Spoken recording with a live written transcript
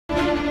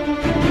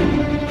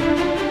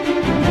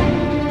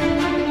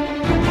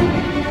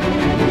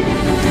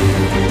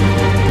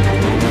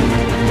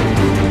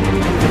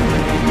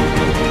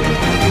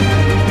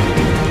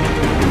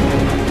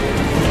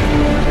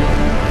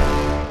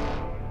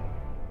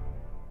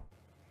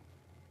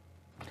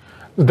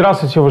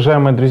Здравствуйте,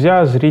 уважаемые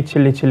друзья,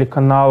 зрители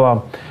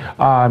телеканала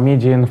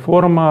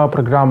Медиаинформа,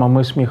 программа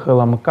 «Мы с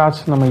Михайлом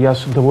Кациным». И я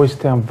с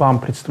удовольствием вам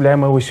представляю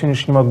моего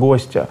сегодняшнего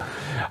гостя,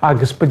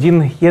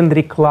 господин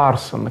Хенрик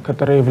Ларсен,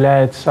 который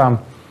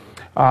является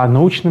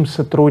научным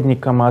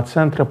сотрудником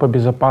Центра по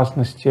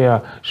безопасности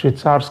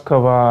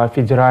Швейцарского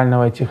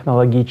федерального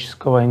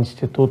технологического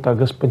института.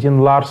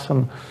 Господин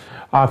Ларсен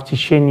в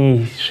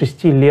течение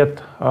 6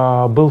 лет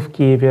был в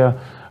Киеве,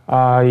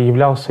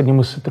 являлся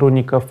одним из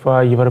сотрудников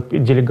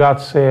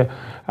делегации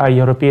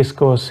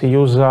Европейского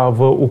Союза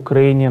в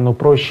Украине, ну,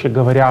 проще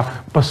говоря,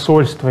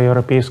 посольства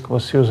Европейского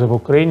Союза в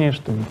Украине,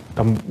 чтобы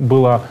там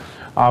было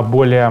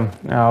более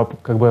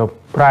как бы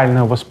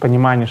правильное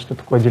воспонимание, что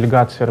такое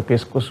делегация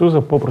Европейского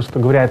Союза.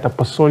 Попросту говоря, это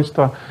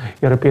посольство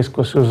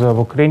Европейского Союза в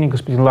Украине.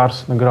 Господин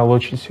Ларсен играл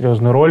очень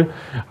серьезную роль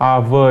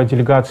в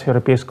делегации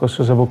Европейского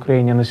Союза в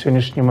Украине. На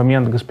сегодняшний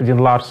момент господин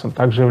Ларсен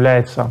также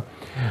является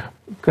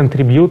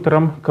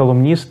контрибьютором,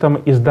 колумнистом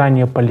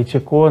издания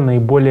Politico,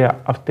 наиболее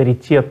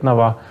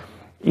авторитетного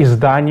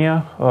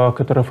издания,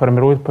 которое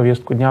формирует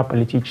повестку дня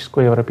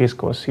политического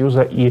Европейского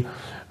Союза и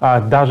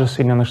даже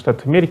Соединенных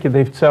Штатов Америки,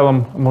 да и в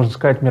целом, можно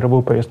сказать,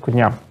 мировую повестку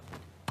дня.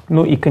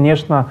 Ну и,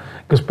 конечно,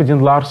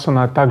 господин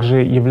Ларсен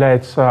также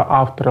является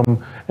автором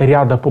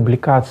ряда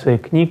публикаций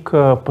книг,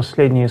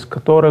 последняя из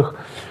которых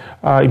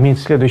имеет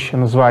следующее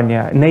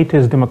название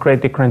 «NATO's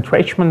Democratic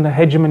Retrenchment,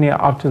 Hegemony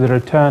after the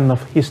Return of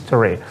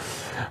History».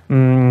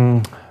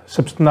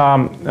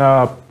 Собственно,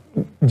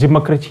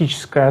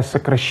 демократическое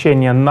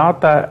сокращение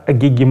НАТО,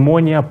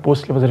 гегемония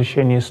после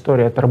возвращения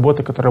истории. Это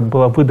работа, которая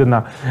была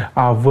выдана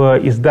в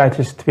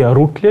издательстве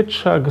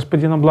Routledge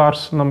господином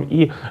Ларсеном,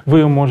 и вы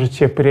ее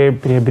можете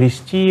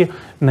приобрести,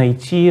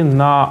 найти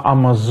на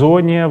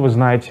Амазоне. Вы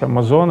знаете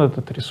Амазон,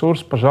 этот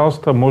ресурс,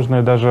 пожалуйста, можно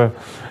ее даже,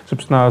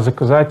 собственно,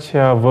 заказать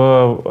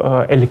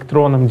в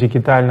электронном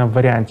дигитальном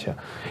варианте.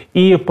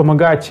 И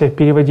помогать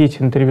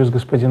переводить интервью с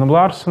господином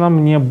Ларсеном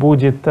мне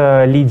будет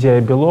Лидия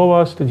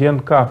Бєлова,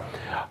 студентка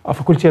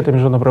факультета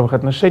международно-правовых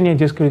отношений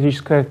Одесской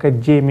юридической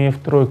академии,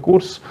 2-й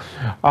курс.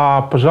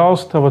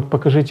 Пожалуйста, вот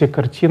покажите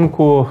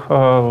картинку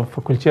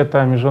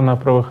факультета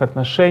международно-правовых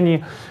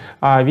отношений.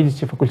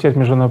 Видите, факультет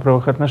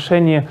международно-правовых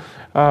отношений.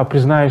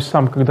 Признаюсь,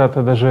 сам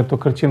когда-то даже эту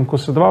картинку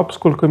создавал,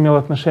 поскольку имел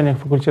отношение к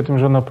факультету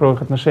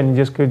международно-правовых отношений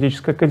Одесской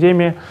юридической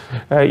академии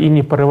и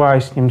не порываю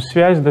с ним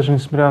связь, даже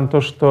несмотря на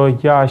то, что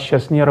я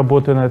сейчас не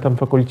работаю на этом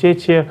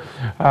факультете.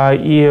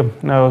 И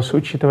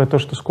учитывая то,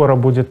 что скоро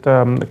будет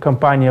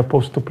кампания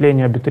по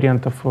вступлению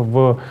абитуриентов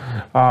в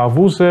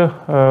вузы,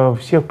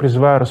 всех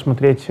призываю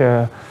рассмотреть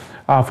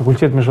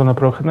факультет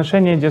международно-правовых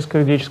отношений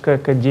Одесской юридической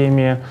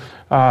академии.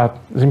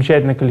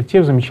 Замечательный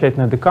коллектив,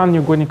 замечательный декан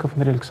Неугодников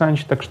Андрей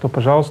Александрович, так что,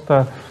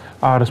 пожалуйста,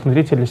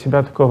 рассмотрите для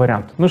себя такой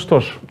вариант. Ну что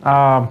ж,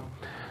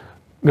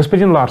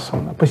 господин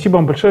Ларсен, спасибо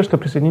вам большое, что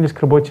присоединились к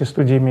работе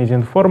студии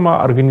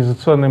Медиаинформа.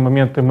 Организационные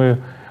моменты мы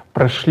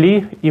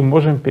прошли и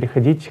можем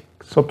переходить,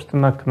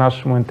 собственно, к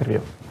нашему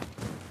интервью.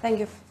 Thank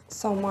you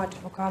so much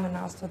for coming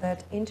us to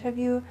that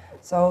interview.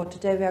 So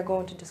today we are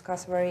going to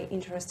discuss a very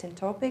interesting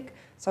topic.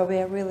 So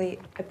we really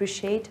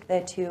appreciate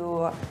that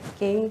you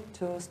came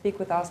to speak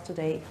with us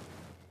today.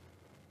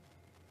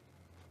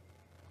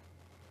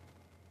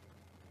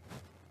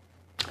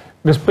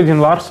 Господин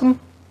Ларсен,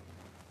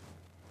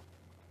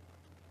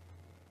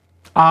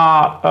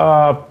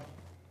 Mr.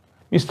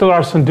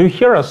 Larsen, do you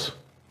hear us?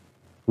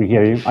 We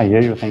hear you. I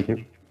hear you. Thank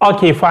you.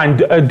 Okay, fine.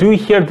 Do you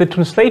hear the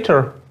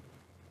translator?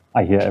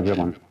 I hear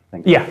everyone.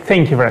 Thank you. Yeah,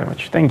 thank you very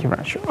much. Thank you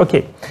very much.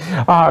 Okay.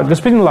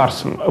 Господин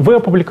Ларсен, вы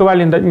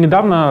опубликовали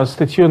недавно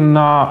статью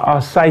на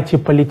сайте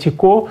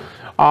Politico,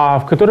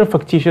 в которой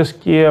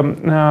фактически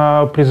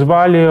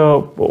призвали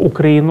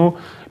Украину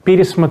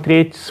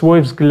пересмотреть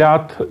свой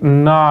взгляд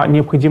на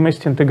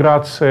необходимость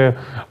интеграции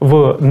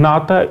в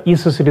НАТО и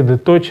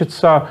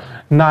сосредоточиться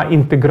на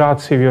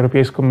интеграции в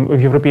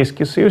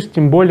Европейский Союз,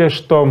 тем более,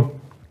 что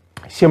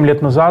 7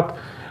 лет назад,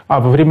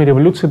 во время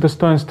революции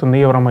достоинства на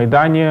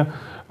Евромайдане,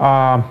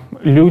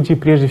 люди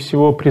прежде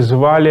всего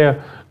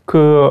призывали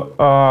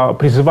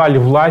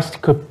власть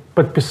к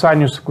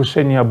подписанию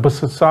соглашения об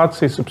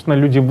ассоциации. Собственно,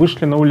 люди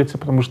вышли на улицы,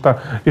 потому что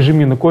режим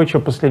Януковича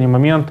в последний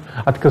момент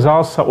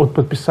отказался от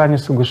подписания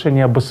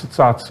соглашения об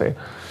ассоциации.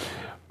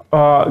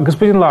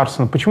 Господин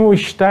Ларсен, почему вы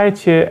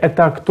считаете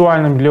это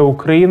актуальным для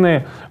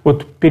Украины,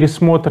 вот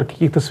пересмотр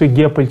каких-то своих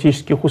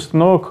геополитических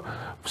установок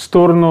в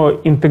сторону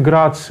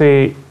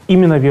интеграции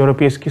именно в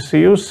Европейский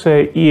Союз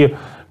и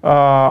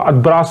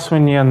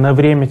отбрасывание на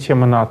время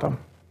темы НАТО?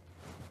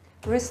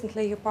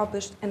 Recently you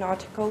published an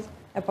article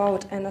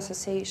about an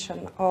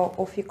association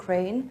of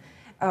Ukraine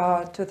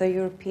to the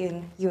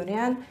European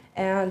Union,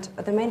 and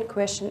the main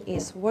question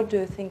is, what do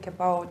you think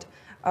about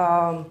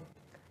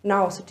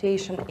now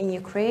situation in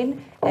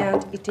Ukraine?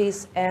 And it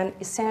is an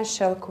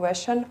essential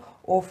question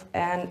of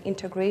an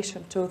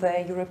integration to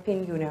the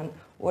European Union.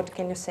 What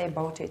can you say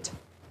about it?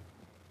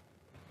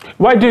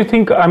 Why do you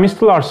think,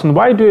 Mr. Larsen,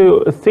 why do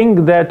you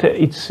think that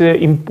it's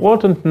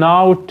important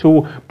now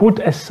to put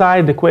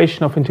aside the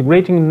question of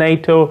integrating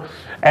NATO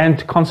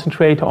and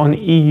concentrate on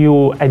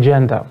EU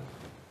agenda?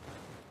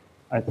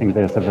 I think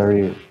there's a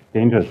very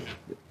dangerous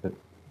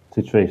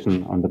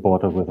situation on the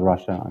border with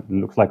Russia. It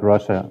looks like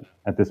Russia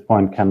at this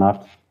point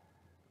cannot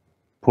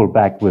pull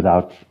back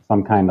without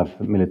some kind of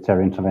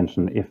military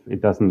intervention if it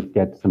doesn't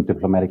get some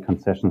diplomatic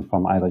concessions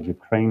from either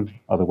Ukraine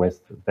or the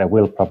West. There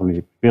will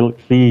probably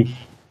be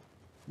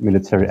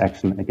military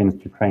action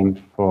against Ukraine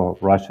for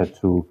Russia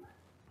to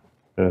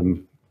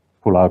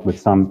pull out with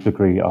some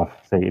degree of,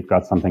 say, it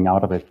got something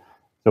out of it.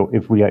 So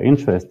if we are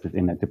interested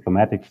in a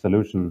diplomatic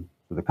solution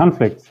to the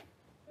conflict,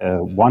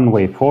 one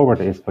way forward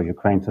is for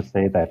Ukraine to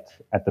say that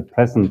at the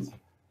present,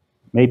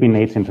 maybe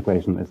NATO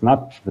integration is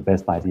not the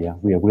best idea.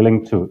 We are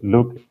willing to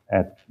look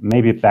at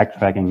maybe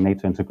backtracking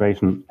NATO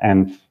integration,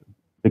 and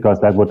because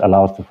that would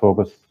allow us to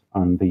focus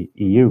on the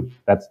EU.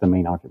 That's the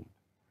main argument.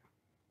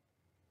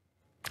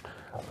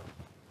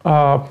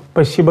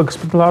 Спасибо,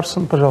 господин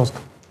Ларсен, пожалуйста.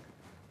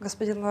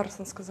 Господин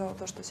Ларсен сказал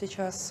то, что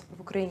сейчас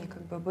в Украине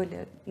как бы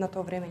были на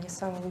то время не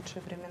самые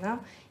лучшие времена,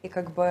 и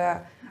как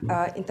бы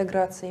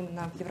интеграция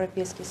именно в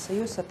Европейский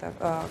Союз это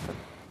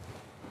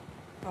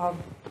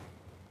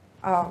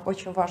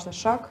очень важный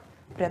шаг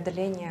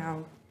преодоления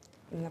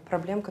именно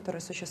проблем,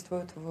 которые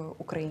существуют в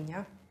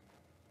Украине.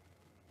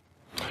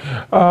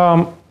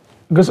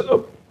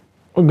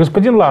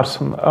 Господин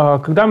Ларсен,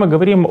 когда мы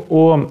говорим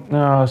о,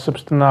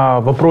 собственно,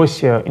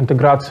 вопросе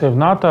интеграции в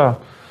НАТО,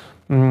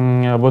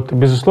 вот,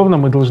 безусловно,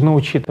 мы должны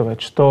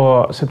учитывать,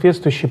 что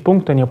соответствующий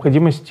пункт о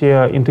необходимости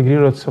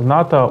интегрироваться в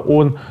НАТО,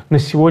 он на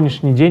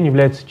сегодняшний день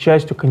является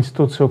частью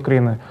Конституции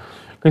Украины.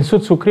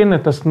 Конституция Украины —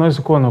 это основной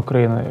закон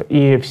Украины,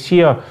 и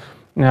все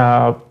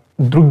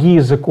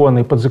другие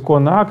законы и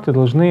подзаконные акты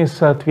должны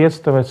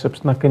соответствовать,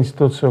 собственно,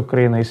 Конституции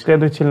Украины. И,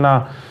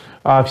 следовательно,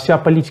 вся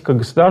политика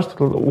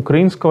государства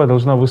украинского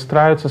должна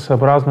выстраиваться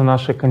сообразно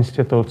нашей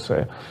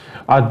Конституции.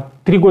 А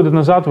 3 года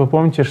назад, вы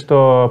помните,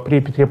 что при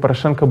Петре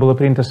Порошенко было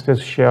принято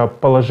соответствующее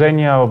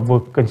положение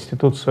в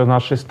Конституцию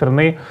нашей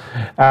страны,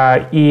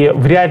 и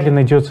вряд ли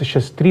найдется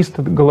сейчас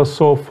 300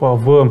 голосов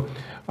в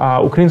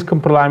украинском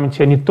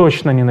парламенте, они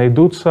точно не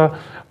найдутся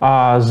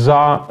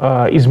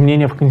за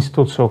изменения в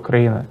Конституцию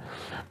Украины.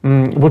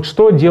 Вот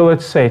что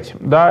делать с этим?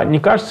 Да? Не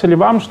кажется ли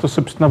вам, что,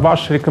 собственно,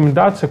 ваша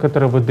рекомендация,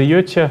 которую вы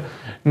даете,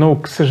 ну,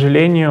 к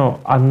сожалению,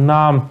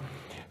 она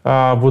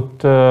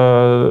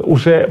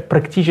уже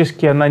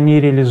практически она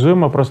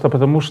нереализуема, просто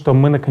потому что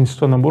мы на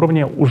конституционном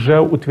уровне уже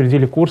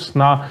утвердили курс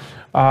на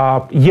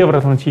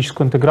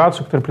евроатлантическую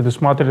интеграцию, которая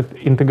предусматривает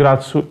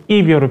интеграцию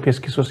и в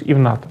Европейский Союз, и в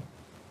НАТО?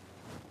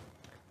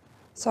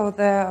 So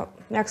the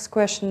next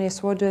question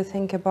is, what do you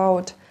think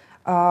about,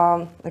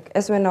 like,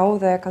 as we know,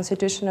 the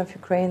Constitution of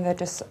Ukraine,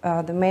 that is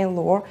the main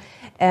law,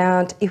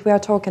 and if we are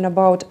talking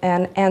about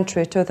an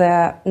entry to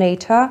the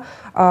NATO,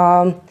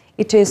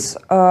 it is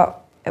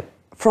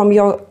from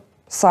your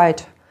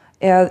side,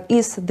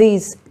 is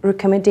these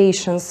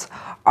recommendations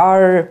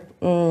are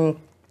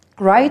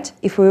right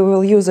if we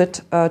will use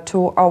it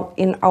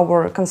in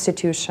our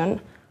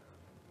constitution?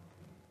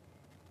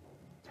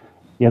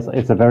 Yes,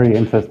 it's a very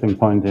interesting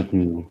point that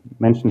you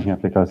mentioned here,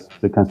 because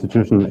the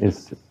constitution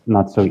is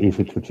not so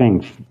easy to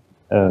change.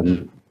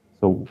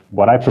 So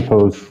what I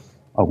propose,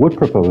 or would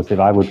propose, if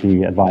I would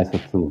be advisor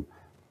to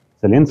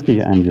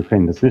Zelensky and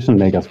Ukrainian decision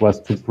makers, was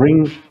to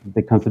bring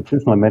the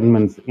constitutional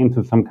amendments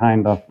into some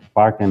kind of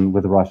bargain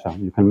with Russia.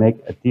 You can make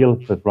a deal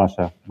with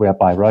Russia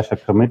whereby Russia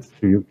commits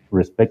to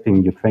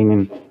respecting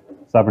Ukrainian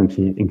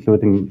sovereignty,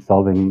 including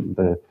solving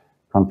the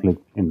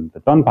conflict in the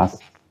Donbass.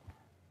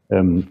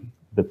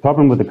 The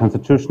problem with the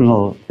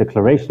constitutional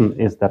declaration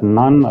is that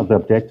none of the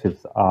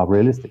objectives are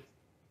realistic.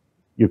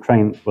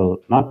 Ukraine will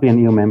not be an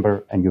EU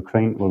member, and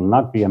Ukraine will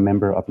not be a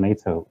member of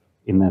NATO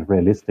in a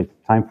realistic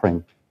time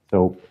frame.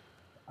 So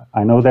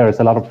I know there is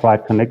a lot of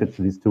pride connected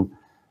to these two,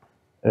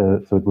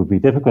 so it would be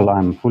difficult.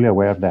 I'm fully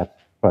aware of that.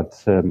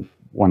 But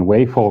one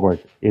way forward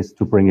is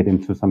to bring it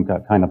into some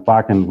kind of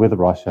bargain with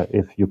Russia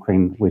if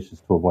Ukraine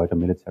wishes to avoid a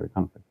military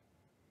conflict.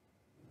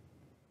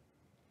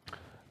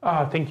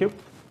 Thank you.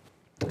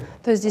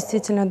 То есть,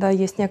 действительно, да,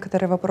 есть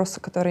некоторые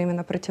вопросы, которые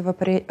именно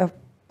противоречат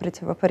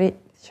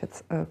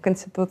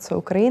Конституции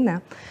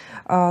Украины,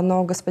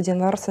 но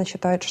господин Ларсен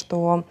считает,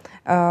 что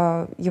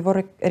его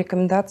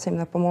рекомендации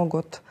именно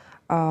помогут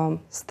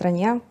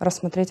стране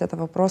рассмотреть этот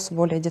вопрос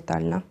более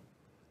детально.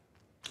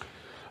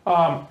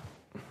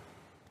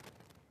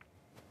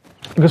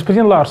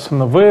 Господин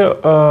Ларсен, вы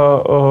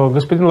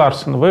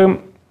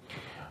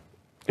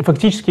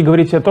фактически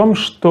говорите о том,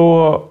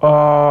 что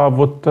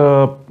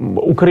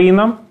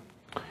Украина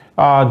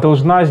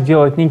должна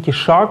сделать некий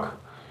шаг,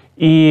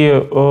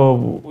 и,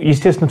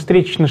 естественно,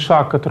 встречный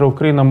шаг, который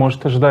Украина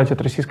может ожидать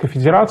от Российской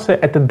Федерации,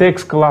 это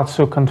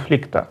деэскалацию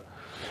конфликта.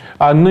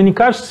 Но не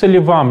кажется ли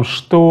вам,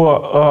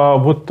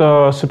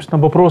 что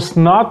собственно, вопрос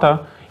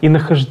НАТО и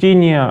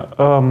нахождение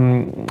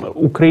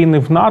Украины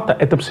в НАТО —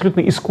 это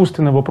абсолютно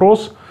искусственный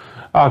вопрос,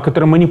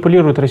 которым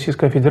манипулирует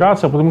Российская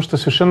Федерация, потому что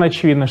совершенно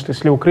очевидно, что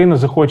если Украина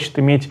захочет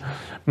иметь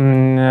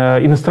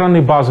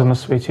иностранные базы на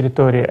своей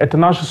территории, это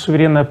наше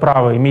суверенное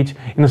право иметь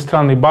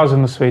иностранные базы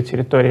на своей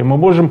территории. Мы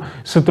можем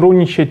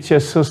сотрудничать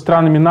со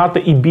странами НАТО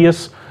и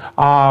без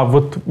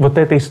вот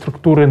этой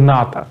структуры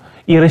НАТО.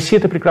 И Россия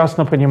это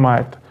прекрасно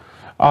понимает.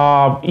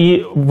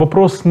 И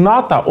вопрос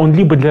НАТО, он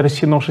либо для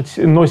России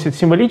носит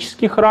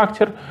символический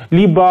характер,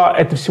 либо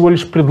это всего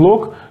лишь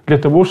предлог для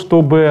того,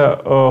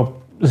 чтобы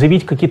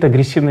заявить какие-то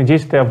агрессивные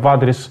действия в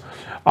адрес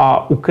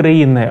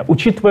Украины.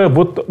 Учитывая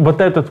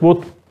вот этот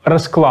вот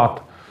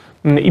расклад,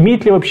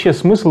 имеет ли вообще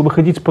смысл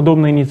выходить с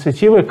подобной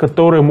инициативой,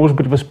 которая может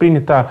быть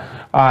воспринята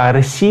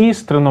Россией,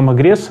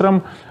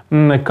 страной-агрессором,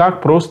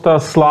 как просто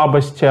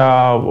слабость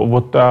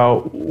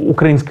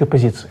украинской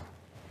позиции?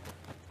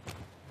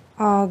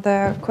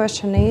 The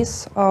question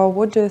is,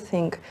 what do you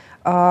think?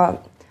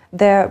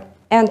 The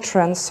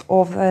entrance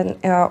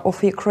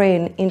of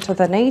Ukraine into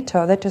the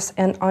NATO, that is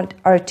an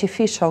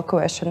artificial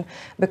question,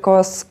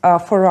 because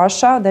for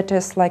Russia that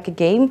is like a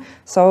game.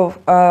 So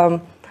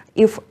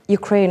if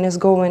Ukraine is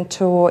going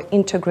to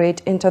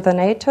integrate into the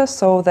NATO,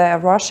 so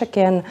that Russia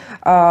can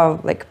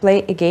like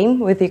play a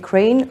game with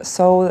Ukraine.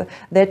 So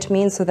that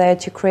means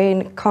that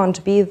Ukraine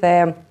can't be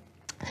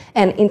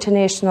an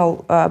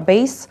international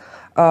base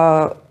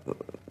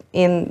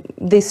in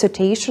this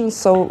situation.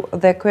 So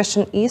the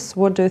question is,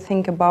 what do you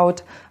think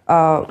about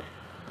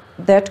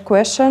that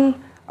question?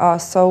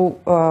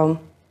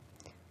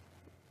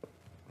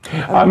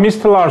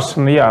 Mr.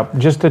 Larsen, yeah,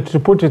 just to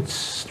put it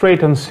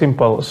straight and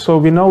simple. So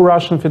we know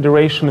Russian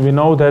Federation, we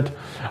know that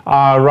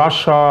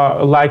Russia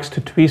likes to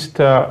twist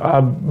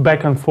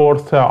back and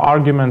forth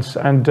arguments,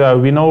 and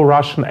we know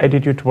Russian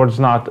attitude towards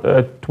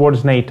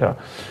NATO.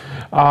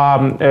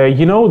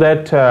 You know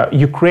that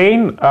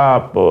Ukraine,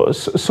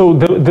 so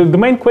the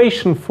main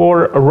question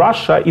for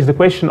Russia is the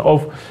question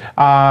of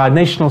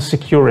national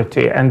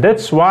security, and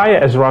that's why,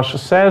 as Russia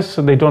says,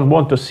 they don't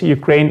want to see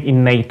Ukraine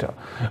in NATO.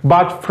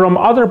 But from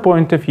other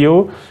point of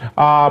view,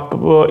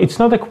 it's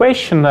not a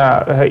question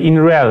in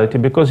reality,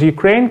 because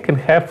Ukraine can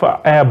have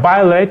a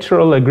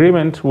bilateral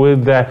agreement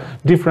with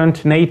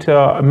different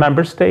NATO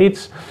member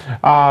states,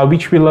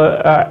 which will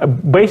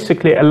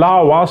basically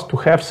allow us to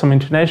have some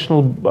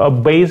international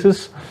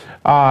bases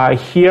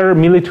here,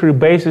 military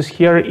bases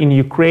here in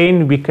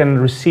Ukraine. We can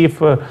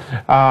receive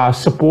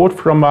support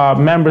from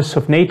members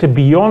of NATO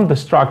beyond the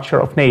structure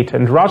of NATO.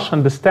 And Russia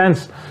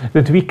understands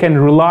that we can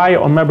rely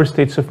on member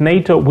states of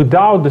NATO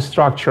without the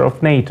structure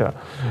of NATO.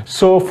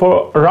 So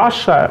for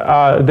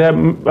Russia,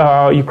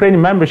 the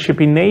Ukrainian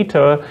membership in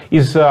NATO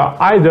is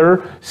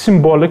either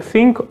symbolic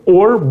thing,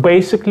 or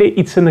basically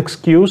it's an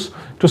excuse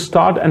to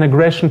start an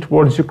aggression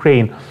towards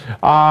Ukraine.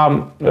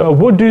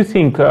 What do you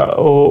think?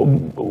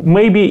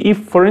 Maybe if,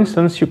 for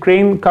instance,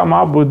 Ukraine come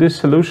up with this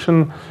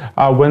solution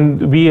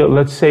when we,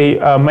 let's say,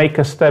 make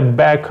a step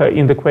back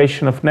in the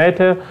question of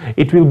NATO,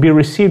 it will be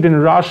received in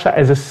Russia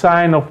as a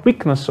sign of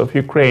weakness of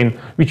Ukraine,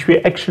 which we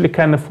actually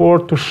can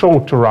afford to show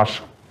to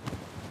Russia.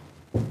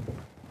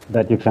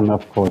 That you can,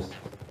 of course,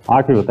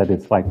 argue that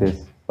it's like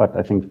this. But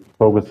I think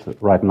focus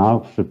right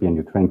now should be in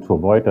Ukraine to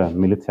avoid a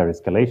military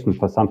escalation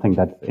for something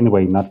that's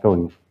anyway not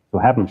going to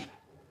happen.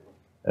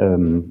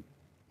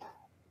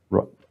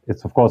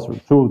 It's of course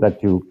true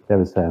that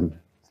there is a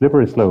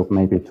slippery slope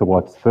maybe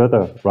towards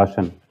further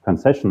Russian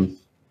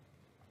concessions,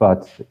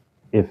 but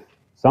if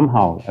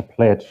somehow a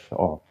pledge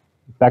or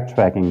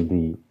backtracking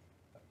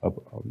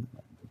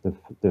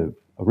the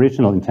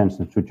original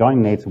intention to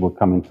join NATO will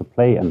come into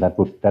play, and that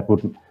would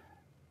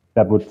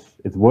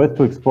it's worth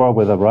to explore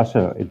whether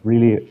Russia is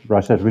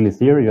really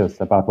serious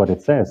about what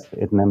it says.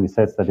 It namely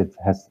says that it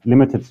has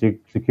limited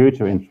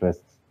security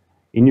interests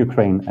in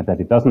Ukraine and that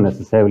it doesn't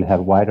necessarily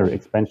have wider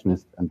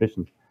expansionist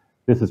ambitions.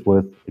 This is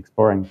worth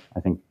exploring, I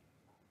think.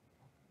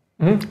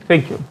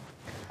 Thank you.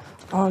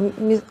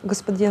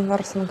 Господин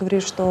Ларсен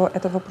говорит, что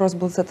этот вопрос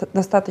был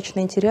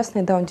достаточно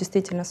интересный. Да, он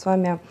действительно с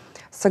вами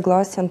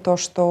согласен, то,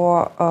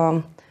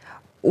 что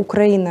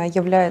Украина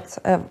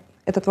является...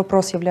 Этот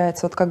вопрос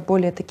является вот как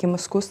более таким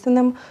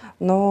искусственным,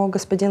 но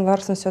господин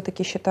Ларсен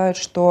все-таки считает,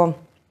 что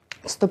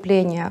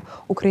вступление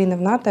Украины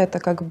в НАТО — это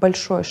как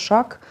большой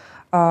шаг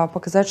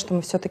показать, что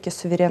мы все-таки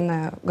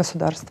суверенное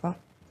государство.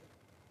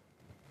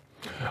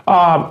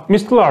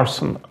 Mr.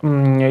 Larsen,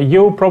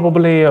 you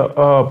probably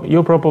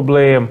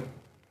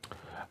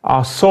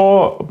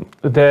saw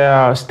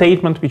the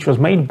statement which was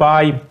made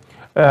by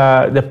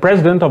the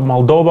president of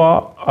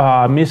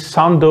Moldova, Ms.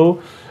 Sandu,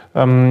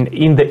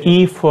 in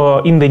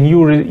the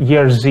New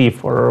Year's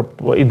Eve, or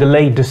in the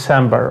late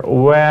December,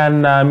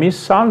 when Ms.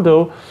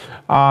 Sandu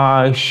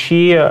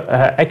she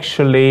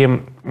actually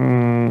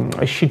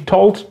she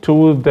told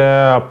to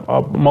the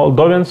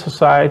Moldovan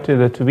society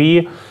that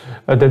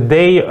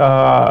they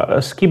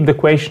skip the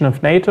question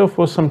of NATO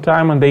for some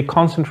time and they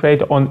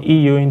concentrate on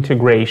EU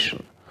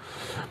integration.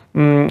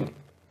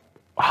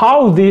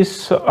 How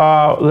this,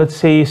 let's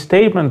say,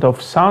 statement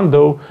of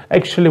Sandu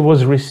actually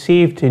was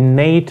received in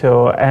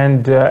NATO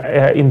and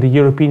in the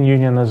European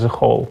Union as a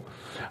whole.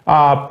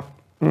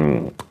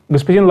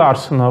 Господин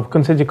Ларсен в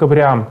конце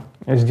декабря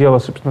сделала,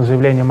 собственно,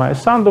 заявление Майя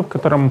Санду, в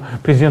котором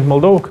президент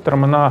Молдовы, в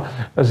котором она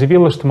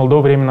заявила, что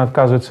Молдова временно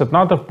отказывается от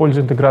НАТО в пользу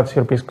интеграции в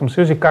Европейском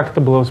Союзе. Как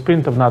это было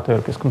воспринято в НАТО и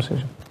Европейском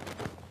Союзе?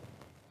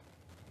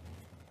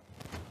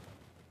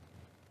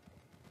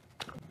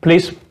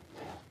 Please.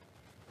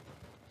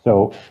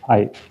 So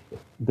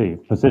the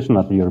position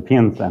of the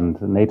Europeans and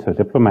NATO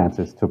diplomats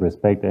is to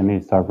respect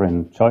any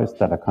sovereign choice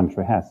that a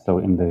country has. So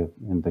in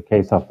the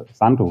case of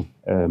Sandu,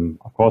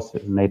 of course,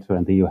 NATO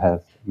and the EU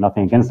has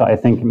nothing against it. I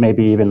think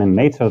maybe even in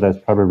NATO, there's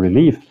probably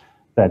relief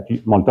that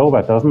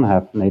Moldova doesn't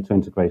have NATO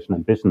integration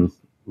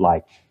ambitions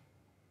like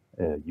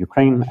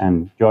Ukraine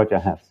and Georgia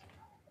has.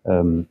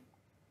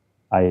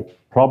 I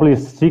probably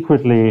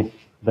secretly,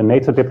 the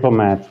NATO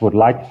diplomats would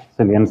like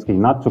Zelensky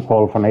not to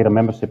call for NATO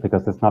membership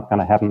because it's not going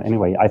to happen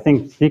anyway. I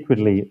think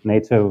secretly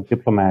NATO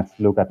diplomats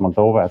look at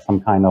Moldova as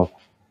some kind of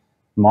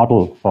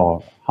model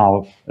for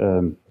how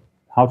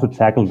to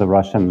tackle the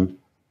Russian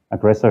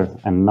aggressor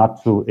and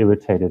not to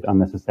irritate it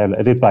unnecessarily.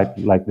 I did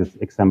like this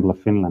example of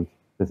Finland.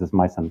 This is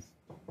my sense.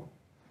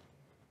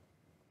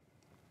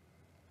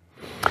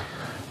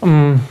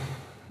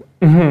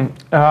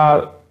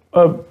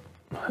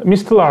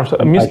 Mr. Larsen,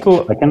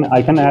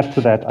 I can add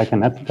to that.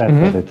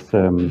 That it's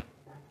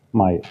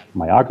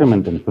my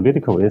argument in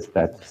Politico is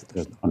that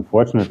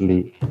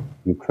unfortunately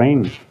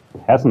Ukraine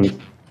hasn't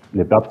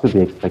lived up to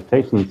the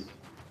expectations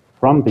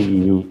from the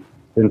EU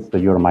since the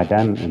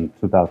Euromaidan in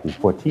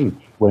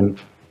 2014, when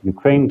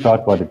Ukraine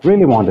got what it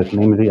really wanted,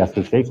 namely the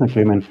association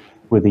agreement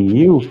with the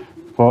EU,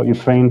 for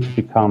Ukraine to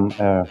become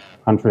a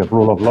country of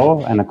rule of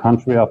law and a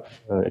country of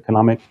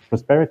economic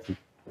prosperity.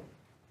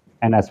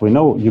 And as we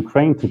know,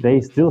 Ukraine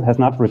today still has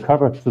not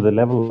recovered to the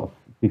level of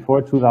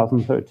before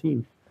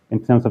 2013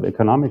 in terms of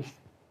economics.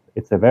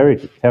 It's a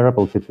very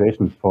terrible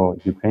situation for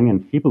Ukrainian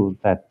people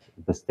that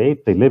the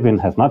state they live in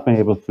has not been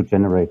able to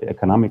generate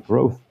economic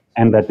growth,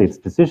 and that its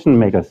decision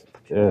makers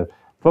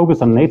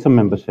focus on NATO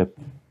membership.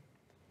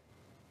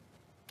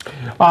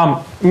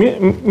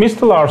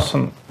 Mr.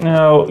 Larsen,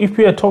 if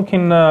we are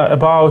talking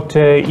about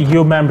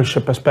EU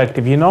membership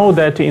perspective, you know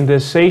that in the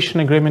association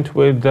agreement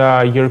with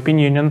the European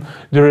Union,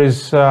 there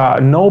is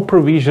no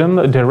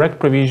provision, direct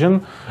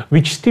provision,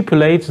 which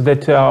stipulates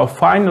that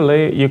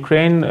finally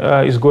Ukraine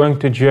is going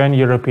to join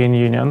European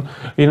Union.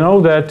 You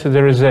know that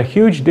there is a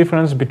huge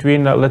difference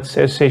between, let's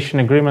say, association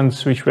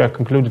agreements which were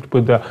concluded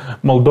with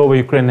Moldova,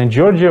 Ukraine, and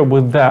Georgia,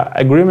 with the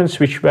agreements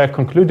which were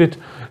concluded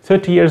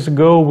 30 years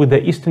ago with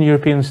the Eastern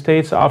European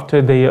states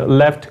after they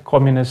left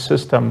communist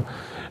system.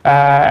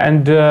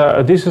 And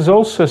this is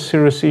also a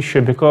serious issue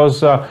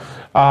because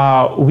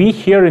we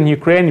here in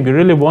Ukraine, we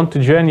really want to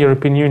join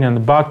European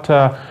Union, but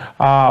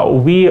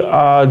we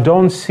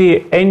don't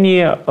see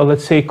any,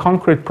 let's say,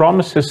 concrete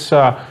promises,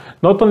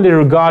 not only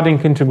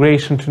regarding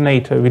integration to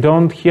NATO. We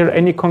don't hear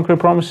any concrete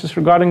promises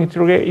regarding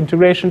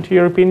integration to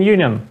European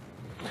Union.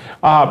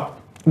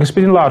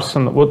 Господин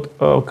Ларсен, вот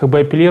как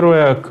бы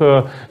апеллируя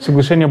к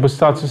соглашению об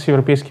ассоциации с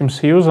Европейским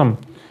Союзом,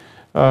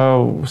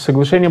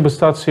 соглашение об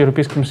ассоциации с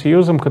Европейским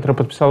Союзом, которое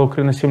подписала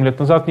Украина 7 лет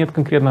назад, нет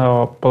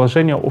конкретного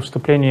положения о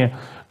вступлении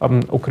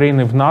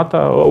Украины в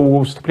НАТО,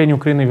 о вступлении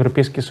Украины в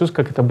Европейский Союз,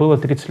 как это было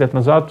 30 лет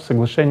назад в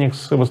соглашениях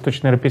с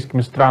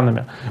восточноевропейскими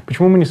странами.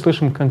 Почему мы не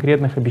слышим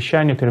конкретных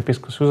обещаний от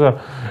Европейского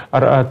Союза,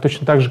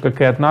 точно так же,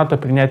 как и от НАТО,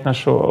 принять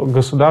наше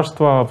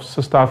государство в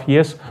состав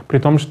ЕС, при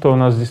том, что у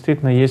нас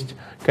действительно есть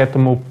к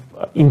этому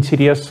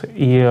интерес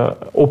и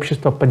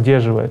общество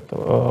поддерживает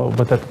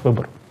вот этот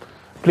выбор.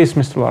 Please,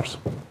 Mr. Larsen.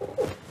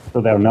 So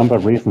there are a number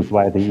of reasons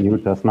why the EU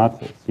does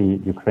not see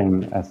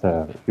Ukraine as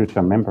a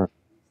future member.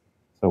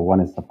 So one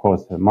is, of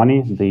course,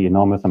 money, the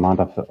enormous amount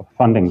of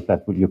funding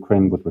that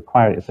Ukraine would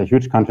require. It's a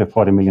huge country of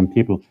 40 million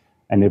people,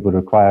 and it would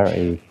require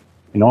an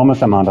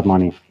enormous amount of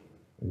money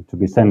to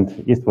be sent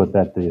eastward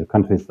that the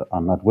countries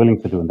are not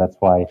willing to do, and that's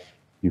why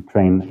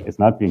Ukraine is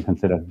not being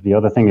considered. The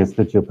other thing is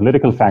the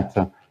geopolitical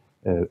factor.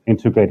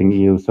 Integrating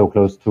EU so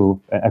close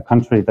to a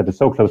country that is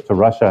so close to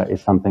Russia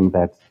is something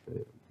that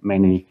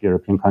many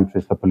European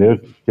countries, for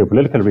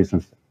geopolitical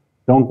reasons,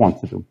 don't want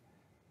to do.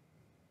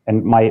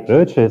 And my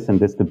urge is in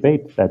this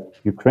debate that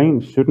Ukraine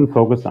shouldn't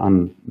focus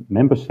on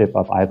membership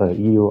of either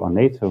EU or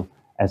NATO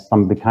as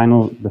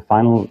the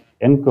final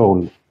end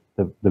goal.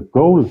 The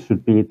goal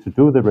should be to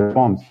do the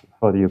reforms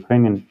for the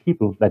Ukrainian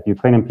people that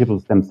Ukrainian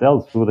peoples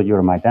themselves, through the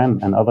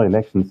Euromaidan and other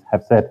elections,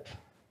 have said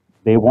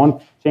they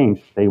want change.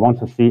 They want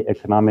to see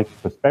economic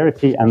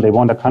prosperity, and they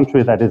want a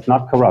country that is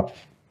not corrupt.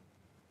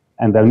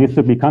 And there needs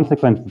to be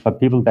consequences for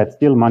people that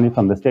steal money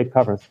from the state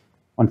coffers.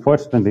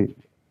 Unfortunately,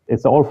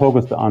 it's all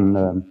focused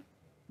on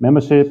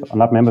membership or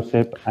not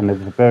membership, and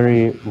it's a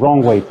very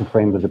wrong way to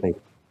frame the debate.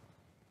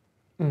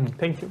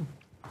 Thank you.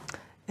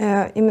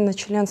 Именно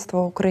членство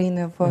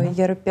Украины в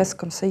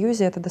Европейском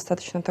Союзе — это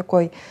достаточно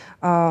такой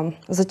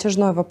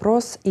затяжной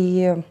вопрос.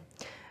 И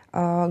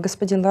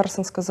господин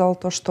Ларсен сказал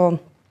то, что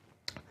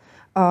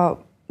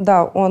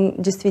да, он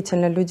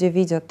действительно, люди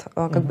видят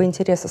как бы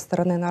интерес со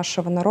стороны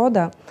нашего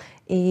народа,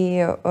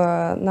 и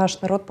наш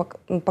народ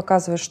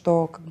показывает,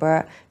 что как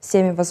бы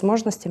всеми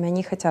возможностями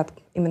они хотят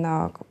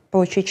именно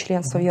получить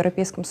членство в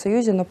Европейском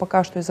Союзе, но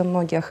пока что из-за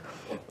многих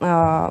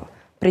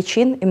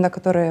причин, именно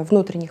которые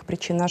внутренних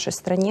причин в нашей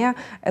стране,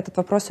 этот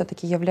вопрос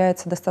все-таки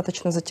является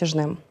достаточно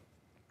затяжным.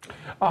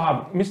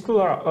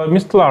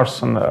 Mr.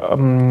 Larsen,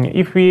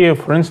 if we,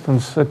 for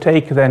instance,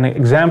 take the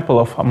example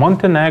of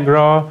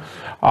Montenegro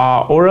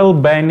or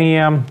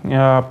Albania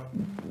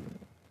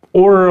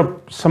or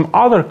some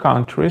other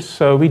countries,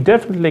 we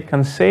definitely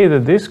can say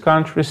that these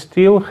countries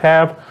still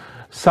have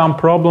some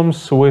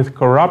problems with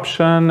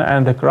corruption,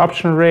 and the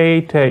corruption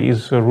rate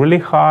is really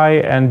high.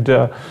 And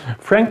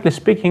frankly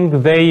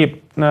speaking, they,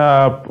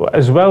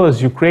 as well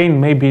as Ukraine,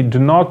 maybe do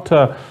not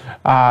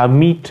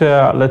meet,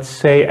 let's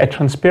say, a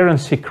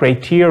transparency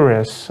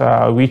criteria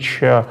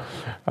which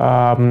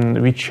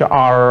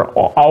are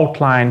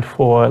outlined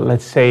for,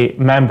 let's say,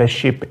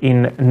 membership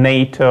in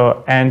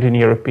NATO and in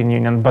European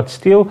Union. But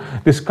still,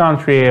 this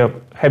country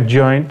have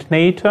joined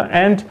NATO,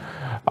 and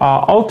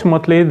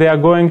ultimately they are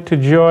going to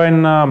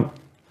join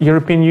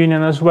European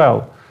Union as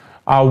well.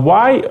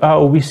 Why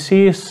we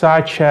see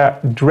such a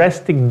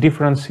drastic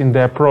difference in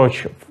the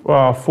approach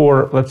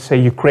for, let's say,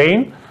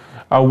 Ukraine,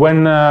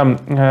 when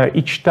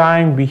each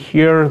time we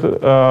hear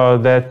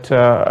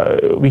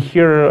we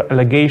hear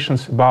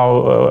allegations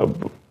about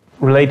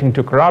relating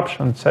to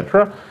corruption,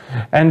 etc.,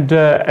 and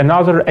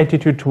another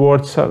attitude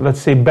towards,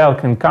 let's say,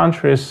 Balkan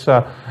countries,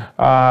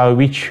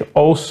 which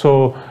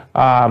also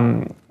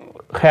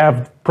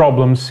have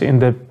problems in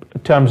the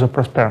terms of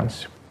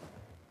transparency.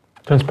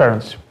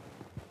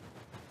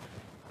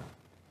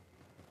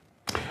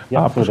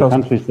 Yeah, so the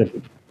countries that...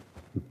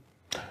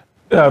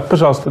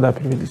 Пожалуйста, да,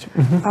 переведите.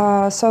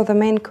 So the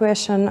main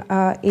question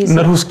is...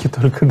 На русский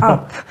только,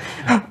 да.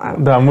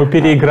 Да, мы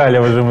переиграли,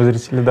 уважаемые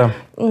зрители, да.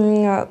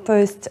 То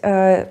есть,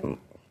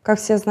 как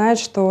все знают,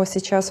 что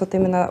сейчас вот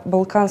именно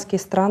балканские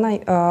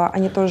страны,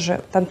 они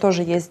тоже, там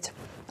тоже есть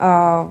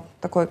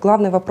такой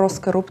главный вопрос с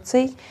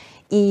коррупцией.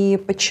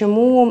 И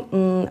почему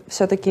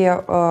все-таки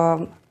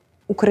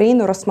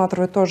Украину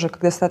рассматривают тоже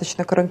как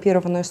достаточно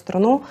коррумпированную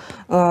страну,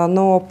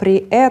 но при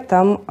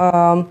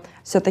этом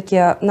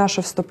все-таки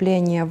наше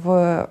вступление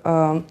в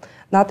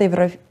НАТО и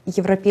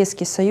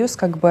Европейский Союз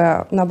как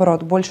бы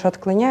наоборот больше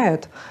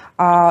отклоняют,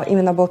 а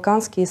именно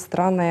балканские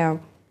страны...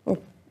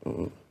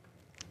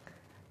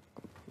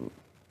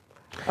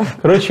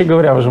 Короче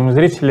говоря, уважаемые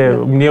зрители,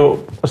 мне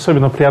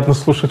особенно приятно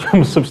слушать,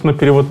 собственно,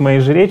 перевод моей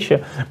же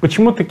речи.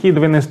 Почему такие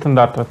двойные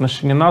стандарты в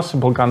отношении нас и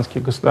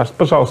балканских государств?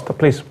 Пожалуйста,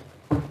 please.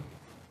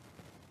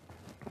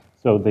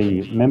 So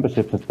the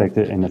membership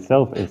perspective in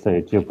itself is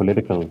a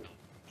geopolitical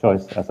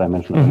choice, as I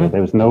mentioned earlier.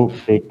 There is no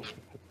big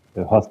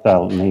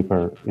hostile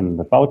neighbor in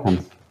the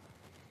Balkans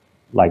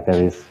like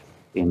there is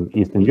in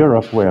Eastern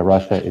Europe, where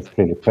Russia is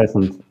clearly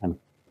present and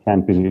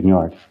can't be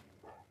ignored.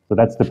 So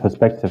that's the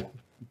perspective.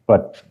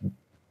 But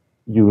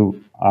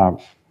you are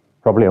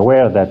probably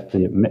aware that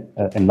the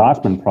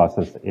enlargement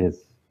process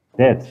is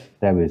dead.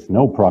 There is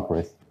no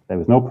progress. There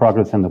is no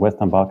progress in the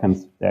Western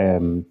Balkans.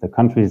 The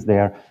countries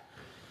there,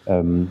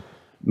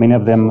 many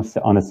of them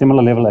on a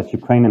similar level as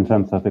Ukraine in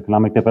terms of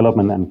economic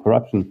development and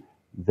corruption,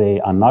 they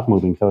are not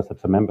moving closer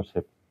to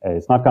membership.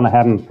 It's not going to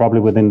happen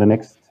probably within the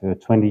next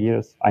 20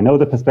 years. I know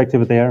the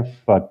perspective there,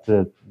 but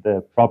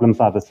the problems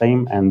are the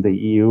same, and the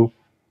EU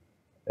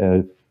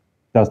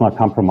does not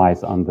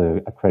compromise on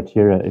the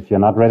criteria. If you're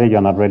not ready,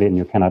 you're not ready, and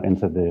you cannot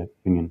enter the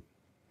Union.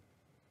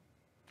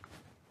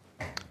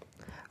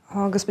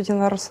 Господин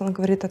Ларсен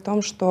говорит о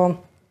том, что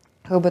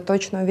как бы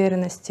точной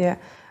уверенности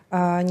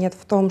нет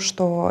в том,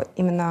 что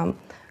именно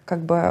как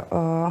бы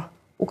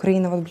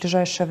Украина вот в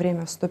ближайшее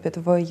время вступит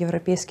в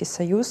Европейский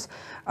Союз.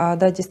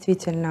 Да,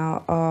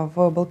 действительно,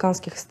 в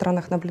балканских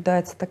странах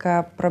наблюдается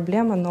такая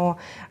проблема, но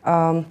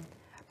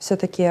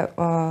все-таки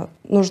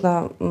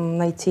нужно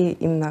найти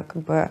именно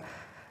как бы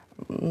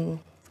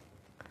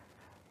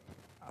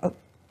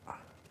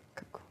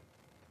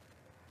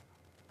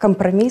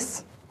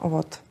компромисс,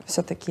 вот,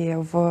 все-таки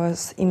в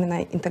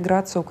именно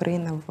интеграцию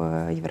Украины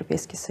в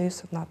Европейский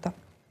Союз и в НАТО.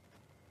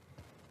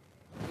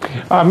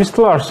 Mr.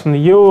 Larsen,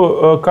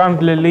 you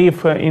currently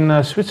live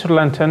in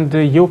Switzerland, and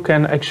you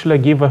can actually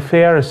give a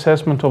fair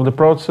assessment of the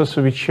process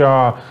which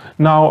are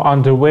now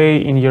underway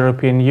in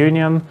European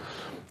Union.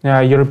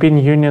 European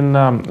Union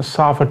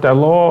suffered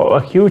a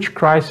huge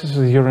crisis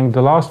during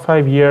the last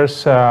 5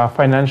 years,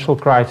 financial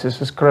crises,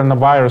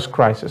 coronavirus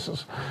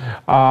crises,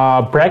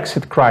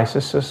 Brexit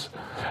crises,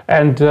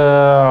 and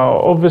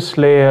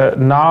obviously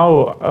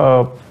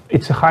now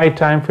it's a high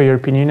time for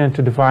European Union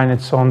to define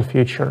its own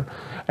future.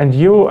 And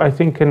you, I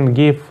think, can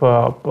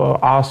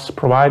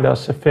provide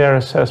us a fair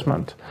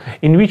assessment.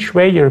 In which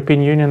way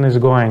European Union is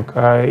going?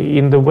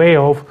 In the way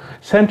of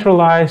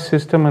centralized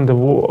system in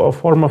the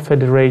form of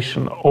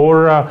federation,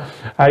 or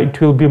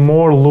it will be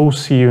more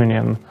loose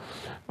union?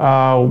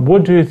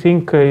 What do you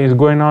think is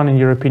going on in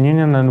European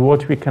Union, and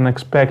what we can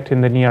expect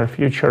in the near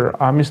future?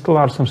 Mr.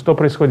 Larsen, что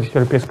происходит в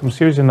Европейском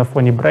Союзе на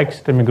фоне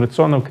Брексита,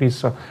 миграционного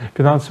кризиса,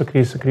 финансового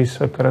кризиса,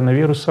 кризиса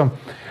коронавируса?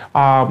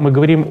 Мы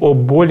говорим о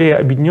более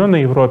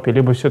объединенной Европе,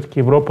 либо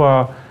все-таки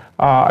Европа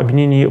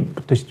объединения,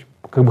 то есть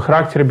как бы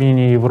характер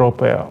объединения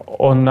Европы,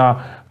 он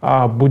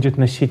будет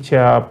носить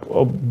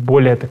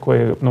более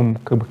такой, ну,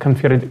 как бы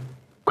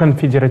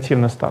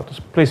конфедеративный статус?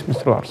 Please,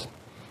 Mr. Larsen.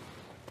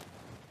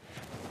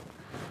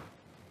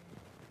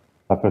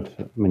 Suffered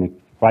many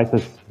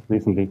crisis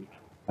recently.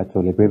 I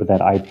totally agree with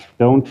that. I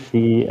don't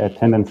see a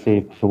tendency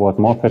towards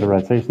more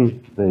federalization.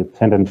 The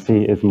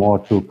tendency is more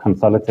to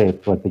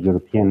consolidate what the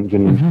European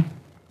Union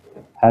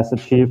has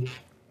achieved.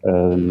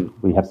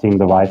 We have seen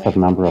the rise of a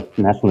number of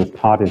nationalist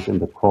parties in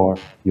the core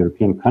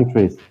European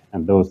countries,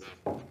 and those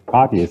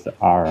parties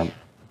are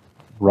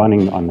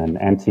running on an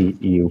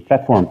anti-EU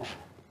platform.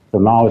 So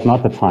now is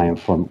not the time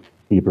for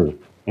deeper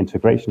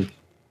integration.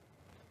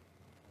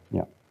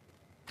 Yeah.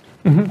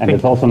 And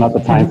it's also not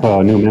the time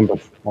for new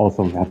members,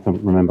 also we have to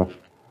remember.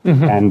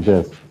 And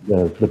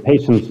the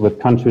patience with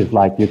countries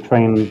like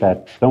Ukraine that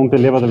don't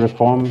deliver the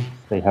reforms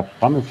they have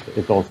promised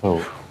is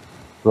also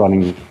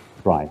running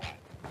dry.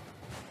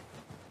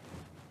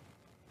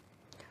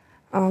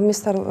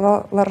 Мистер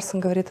Ларсен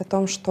говорит о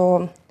том,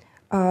 что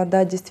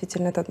да,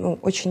 действительно, это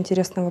очень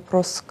интересный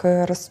вопрос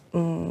к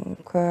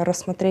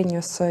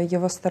рассмотрению с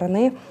его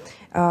стороны.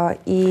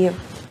 И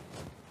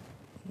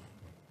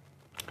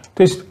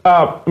То есть,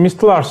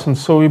 Mr. Larsen,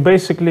 so we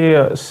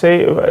basically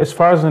say, as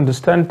far as I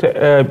understand,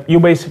 you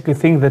basically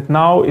think that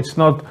now it's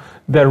not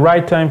the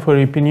right time for the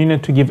European Union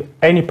to give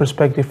any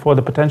perspective for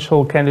the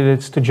potential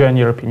candidates to join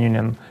the European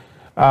Union.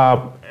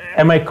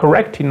 Am I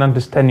correct in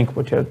understanding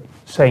what you're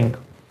saying?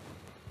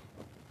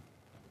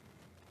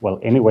 Well,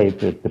 anyway,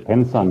 it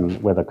depends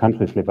on whether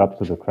countries live up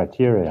to the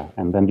criteria,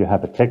 and then you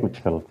have a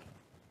technical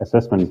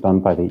assessment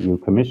done by the EU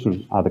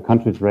Commission. Are the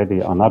countries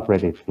ready or not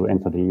ready to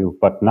enter the EU?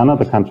 But none of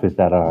the countries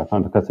that are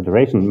under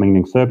consideration,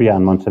 meaning Serbia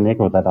and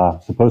Montenegro, that are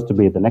supposed to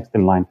be the next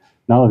in line,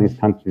 none of these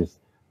countries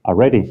are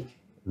ready.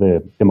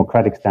 The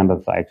democratic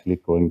standards are actually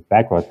going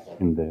backwards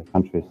in the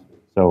countries.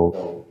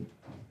 So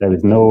there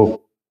is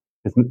no,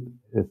 it's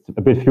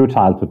a bit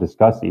futile to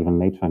discuss even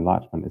NATO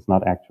enlargement. It's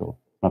not actual,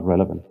 it's not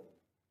relevant.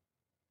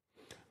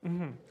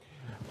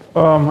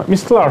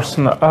 Mr.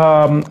 Larsen,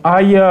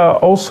 I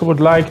also would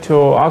like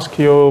to ask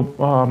you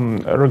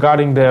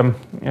regarding the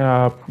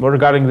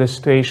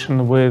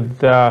situation with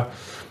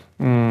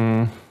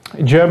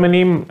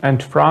Germany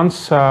and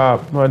France.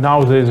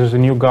 Now there's a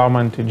new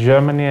government in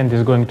Germany, and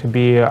there's going to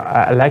be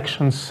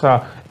elections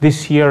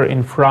this year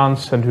in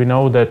France, and we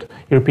know that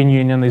European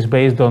Union is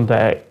based on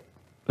the,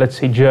 let's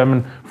say,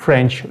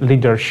 German-French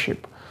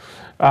leadership.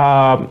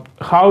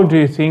 How do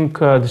you think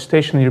the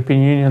situation in the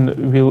European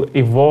Union will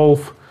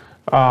evolve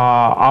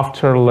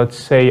after, let's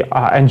say,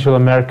 Angela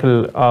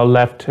Merkel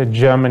left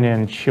Germany,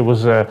 and she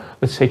was,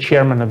 let's say,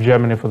 chairman of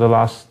Germany for the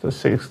last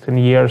 16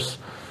 years,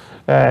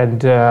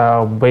 and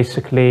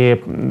basically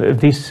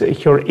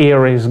her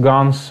era is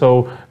gone,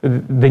 so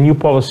the new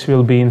policy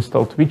will be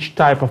installed. Which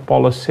type of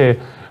policy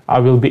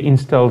will be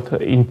installed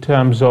in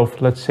terms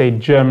of, let's say,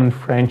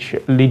 German-French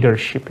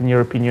leadership in the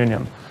European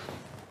Union?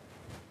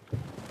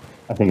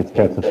 I think it's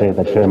fair to say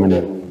that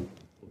Germany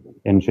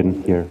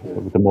engine here,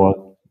 the more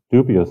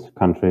dubious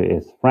country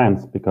is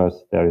France,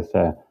 because there is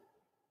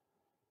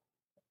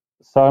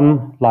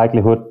some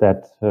likelihood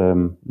that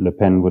Le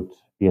Pen would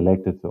be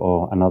elected,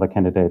 or another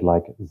candidate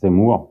like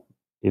Zemmour.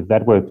 If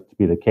that were to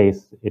be the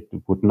case, it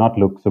would not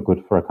look so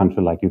good for a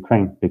country like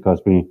Ukraine, because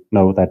we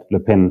know that Le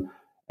Pen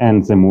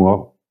and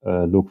Zemmour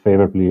look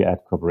favorably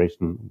at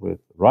cooperation with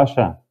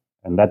Russia,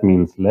 and that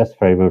means less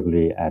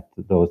favorably at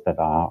those that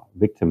are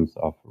victims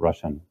of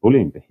Russian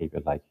bullying behavior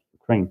like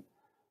Ukraine.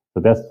 So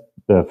that's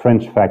the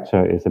French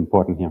factor is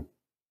important here.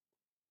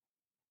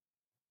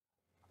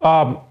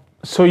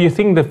 So you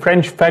think the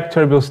French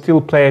factor will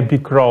still play a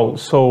big role?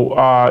 So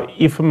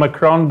if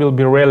Macron will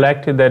be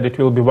re-elected, that it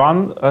will be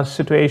one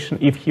situation.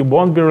 If he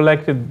won't be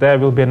re-elected, there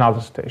will be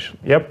another situation.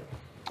 Yep.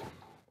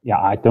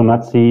 Yeah, I do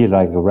not see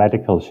like a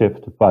radical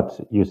shift, but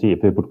you see,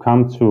 if it would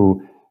come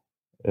to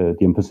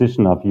the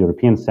imposition of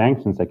European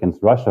sanctions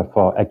against Russia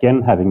for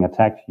again having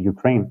attacked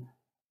Ukraine,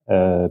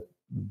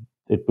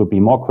 it would be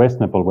more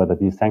questionable whether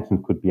these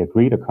sanctions could be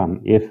agreed upon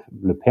if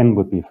Le Pen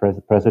would be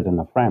president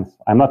of France.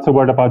 I'm not so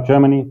worried about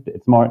Germany.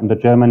 It's more in the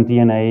German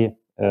DNA.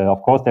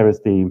 Of course, there is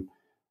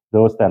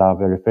those that are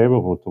very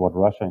favorable toward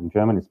Russia in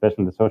Germany,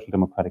 especially the Social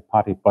Democratic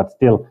Party, but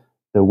still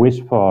the wish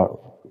for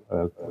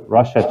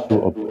Russia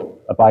to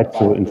abide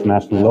to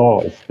international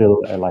law is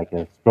still like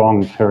a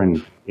strong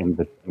current in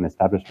the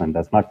establishment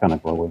that's not going to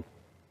go away.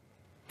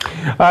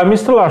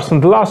 Mr. Larsen,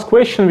 the last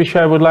question which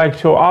I would like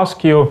to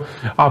ask you,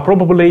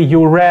 probably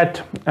you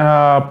read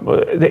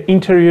the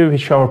interview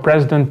which our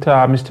president,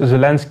 Mr.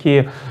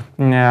 Zelensky,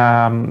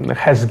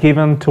 has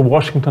given to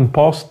Washington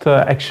Post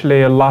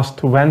actually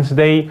last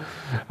Wednesday.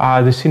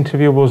 This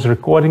interview was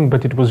recording,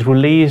 but it was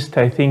released,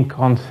 I think,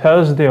 on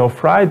Thursday or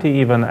Friday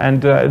even.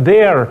 And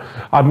there,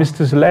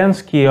 Mr.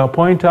 Zelensky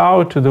pointed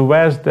out to the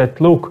West that,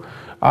 look,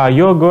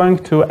 you're going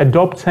to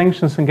adopt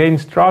sanctions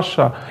against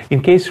Russia in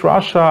case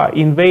Russia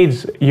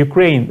invades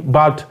Ukraine,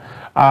 but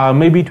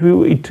maybe it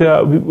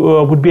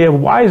would be a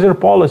wiser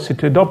policy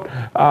to adopt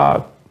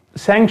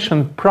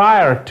sanctions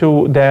prior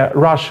to the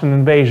Russian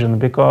invasion,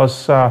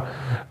 because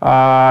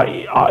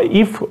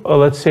if,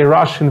 let's say,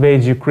 Russia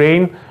invades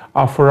Ukraine,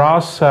 for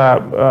us,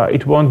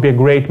 it won't be a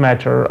great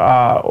matter.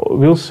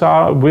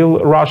 Will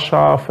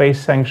Russia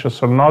face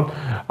sanctions or not?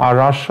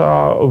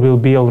 Russia will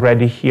be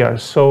already here.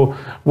 So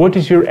what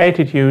is your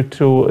attitude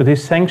to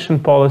this sanction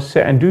policy,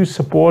 and do you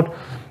support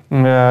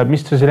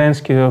Mr.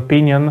 Zelensky's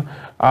opinion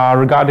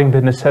regarding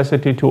the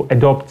necessity to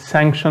adopt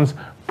sanctions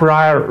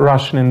prior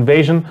Russian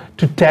invasion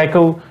to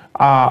tackle,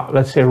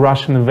 let's say,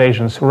 Russian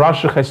invasion? So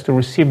Russia has to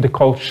receive the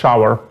cold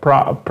shower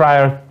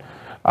prior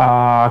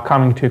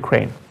coming to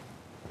Ukraine.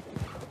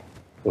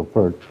 So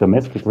for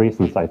domestic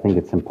reasons, I think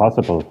it's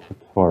impossible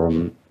for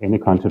any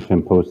country to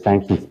impose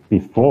sanctions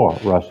before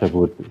Russia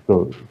would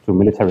go to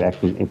military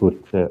action. It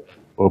would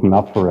open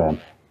up for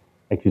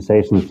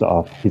accusations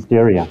of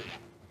hysteria.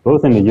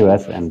 Both in the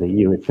US and the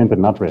EU, it's simply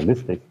not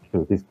realistic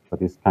for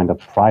this kind of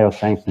prior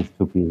sanctions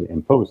to be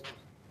imposed.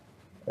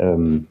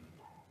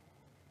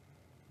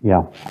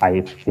 Yeah,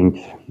 I think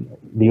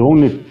the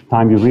only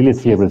time you really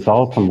see a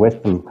result from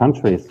Western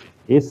countries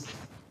is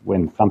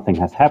when something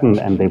has happened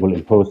and they will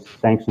impose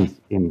sanctions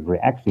in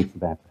reaction to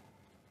that.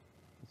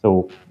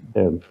 So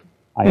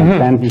I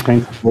understand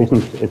Ukraine's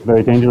situation. It's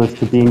very dangerous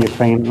to be in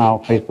Ukraine now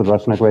faced with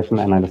Russian aggression,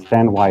 and I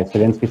understand why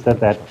Zelensky said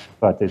that,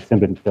 but it's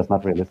simply just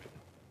not realistic.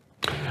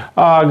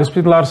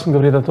 Господин Ларсен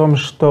говорит о том,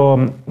 что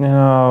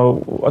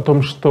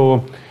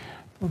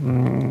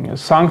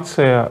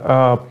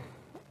санкции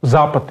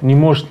Запад не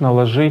может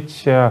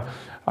наложить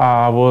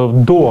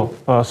до,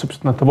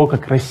 собственно, того,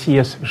 как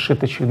Россия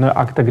совершит очередной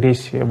акт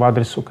агрессии в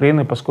адрес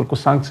Украины, поскольку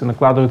санкции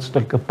накладываются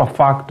только по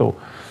факту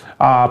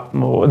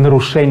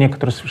нарушения,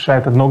 которые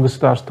совершает одно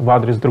государство в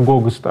адрес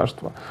другого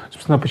государства.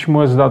 Собственно,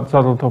 почему я задал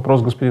этот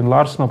вопрос господину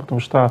Ларсену, потому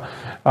что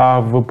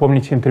вы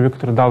помните интервью,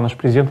 которое дал наш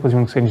президент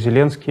Владимир Александрович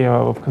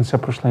Зеленский в конце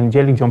прошлой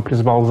недели, где он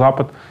призвал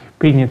Запад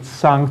принять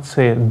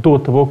санкции до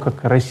того,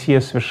 как Россия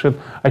совершит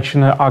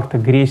очередной акт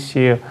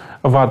агрессии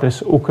в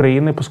адрес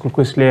Украины,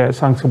 поскольку если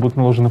санкции будут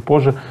наложены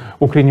позже,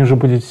 Украине уже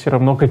будет все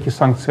равно, какие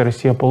санкции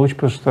Россия получит,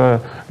 потому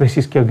что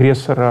российский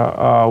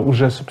агрессор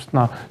уже,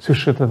 собственно,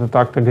 совершит этот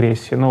акт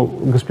агрессии. Ну,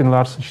 господин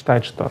Ларсен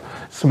считает, что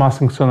сама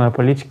санкционная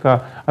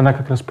политика, она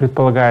как раз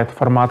предполагает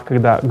формат,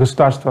 когда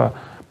государство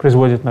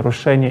производит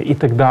нарушения и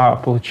тогда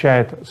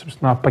получает,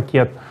 собственно,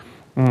 пакет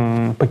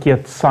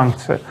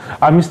санкций.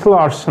 Mr.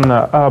 Larsen,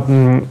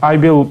 I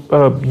will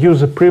use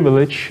the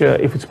privilege,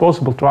 if it's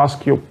possible, to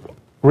ask you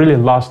really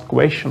last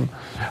question,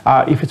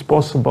 if it's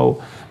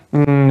possible.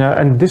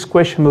 And this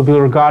question will be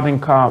regarding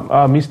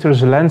Mr.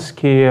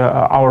 Zelensky,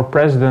 our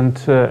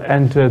president,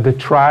 and the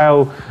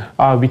trial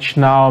which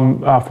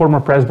now former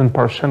President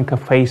Poroshenko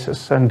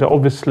faces. And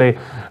obviously,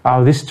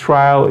 this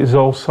trial is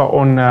also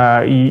on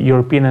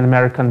European and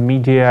American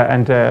media,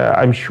 and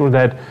I'm sure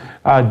that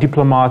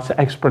diplomats,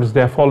 experts,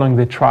 they're following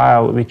the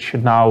trial which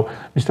now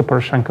Mr.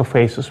 Poroshenko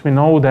faces. We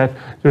know that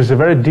there's a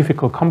very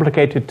difficult,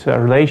 complicated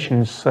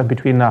relations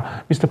between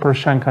Mr.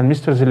 Poroshenko and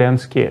Mr.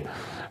 Zelensky.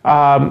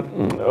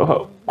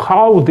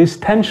 How these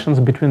tensions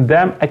between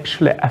them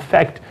actually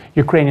affect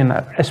Ukrainian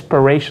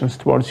aspirations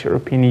towards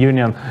European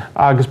Union.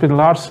 Господин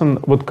Ларсен,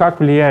 вот как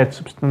влияет,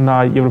 собственно,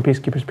 на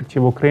европейские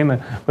перспективы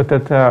Украины вот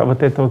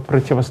это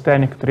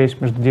противостояние, которое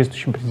есть между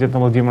действующим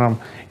президентом Владимиром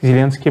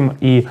Зеленским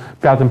и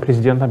пятым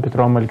президентом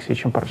Петром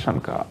Алексеевичем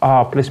Порошенко?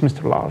 Please,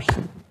 Mr.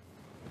 Larsen.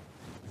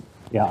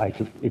 Yeah,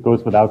 it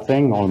goes without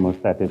saying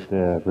almost that it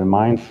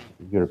reminds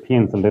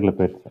Europeans a little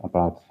bit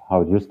about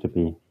how it used to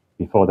be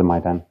before the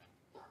Maidan,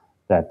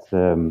 that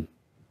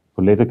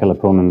political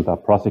opponents are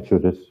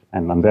prosecuted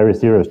and on very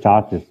serious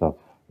charges of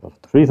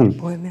treason.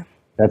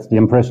 That's the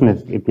impression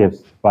it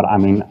gives. But I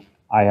mean,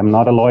 I am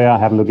not a lawyer. I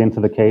haven't looked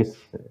into the case,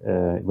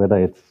 whether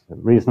it's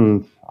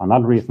reasoned or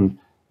not reasoned.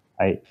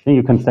 I think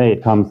you can say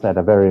it comes at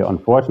a very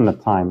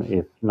unfortunate time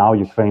if now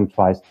Ukraine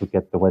tries to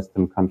get the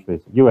Western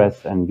countries,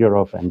 US and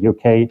Europe and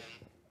UK,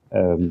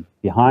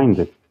 behind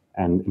it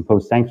and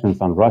impose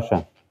sanctions on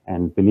Russia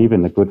and believe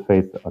in the good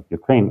faith of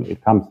Ukraine.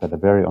 It comes at a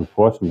very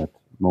unfortunate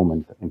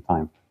moment in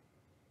time.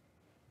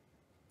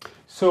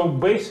 So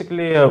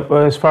basically,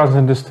 as far as I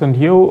understand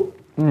you,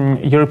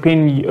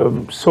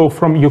 so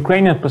from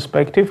Ukrainian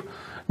perspective,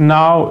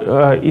 now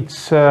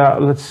it's,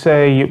 let's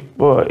say,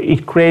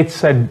 it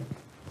creates a,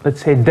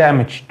 let's say,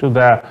 damage to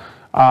the,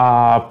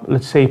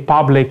 let's say,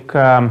 public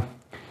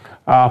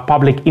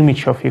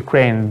image of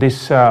Ukraine,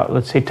 this,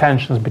 let's say,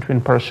 tensions between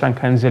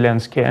Poroshenko and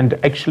Zelensky, and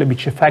actually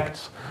which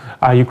affects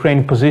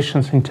Ukrainian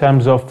positions in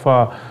terms of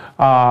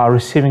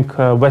receiving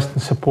Western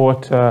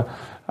support,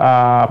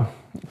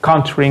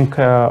 countering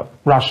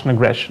Russian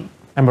aggression.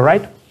 Am I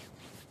right?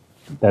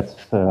 That's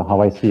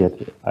how I see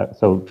it.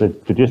 So the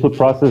judicial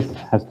process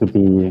has to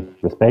be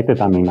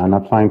respected. I mean, I'm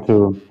not trying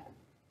to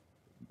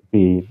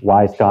be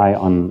wise guy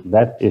on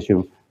that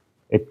issue.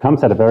 It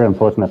comes at a very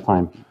unfortunate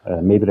time.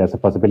 Maybe there's a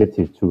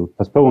possibility to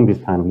postpone these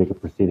kind of legal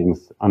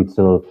proceedings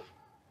until,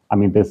 I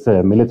mean, this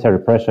military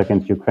pressure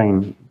against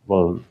Ukraine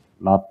will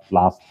not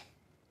last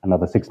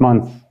another 6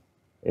 months.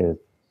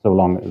 So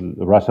long,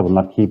 Russia will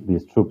not keep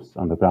these troops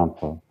on the ground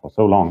for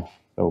so long.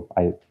 So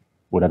I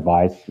would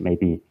advise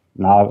maybe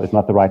now is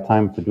not the right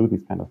time to do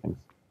these kind of things.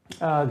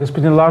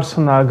 Господин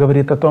Ларсен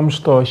говорит о том,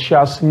 что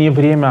сейчас не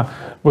время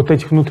вот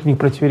этих внутренних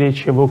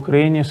противоречий в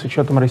Украине с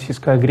учетом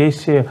российской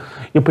агрессии.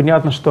 И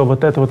понятно, что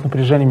вот это вот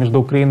напряжение между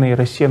Украиной и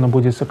Россией, оно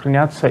будет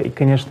сохраняться. И,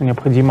 конечно,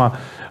 необходимо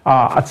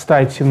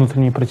отставить все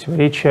внутренние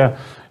противоречия,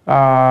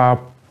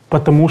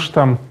 потому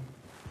что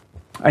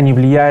они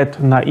влияют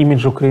на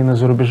имидж Украины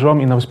за рубежом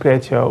и на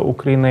восприятие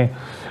Украины,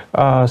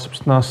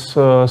 собственно,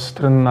 с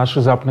стороны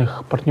наших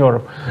западных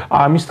партнеров.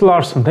 Mr.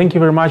 Larsen, thank you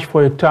very much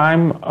for your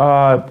time.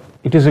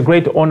 It is a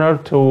great honor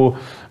to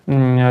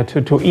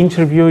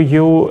interview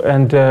you,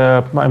 and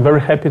I'm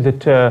very happy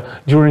that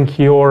during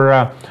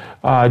your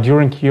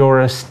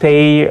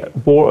stay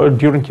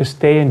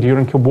and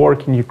during your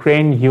work in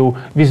Ukraine, you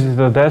visited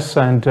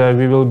Odessa, and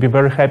we will be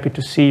very happy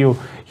to see you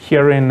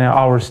here in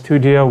our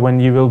studio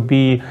when you will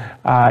be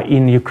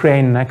in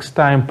Ukraine next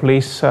time.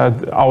 Please,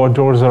 our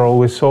doors are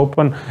always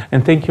open,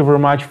 and thank you very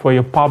much for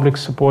your public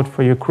support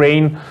for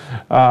Ukraine.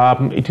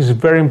 It is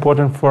very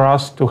important for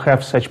us to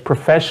have such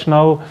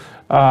professional,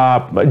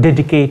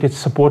 dedicated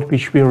support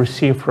which we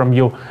receive from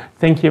you.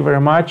 Thank you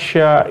very much.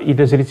 И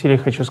для зрителей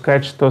хочу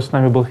сказать, что с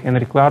нами был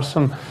Хенрик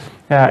Ларсен,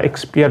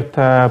 эксперт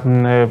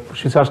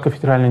Швейцарского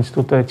федерального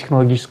института,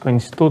 технологического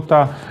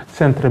института,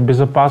 Центра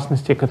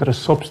безопасности, который,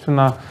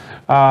 собственно,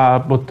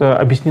 вот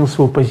объяснил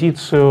свою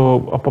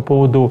позицию по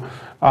поводу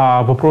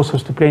вопроса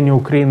вступления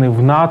Украины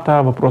в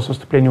НАТО, вопроса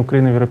вступления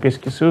Украины в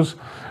Европейский Союз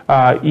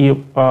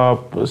и,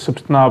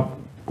 собственно,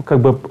 как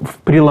бы в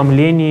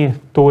преломлении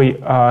той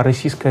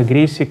российской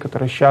агрессии,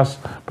 которая сейчас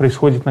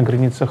происходит на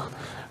границах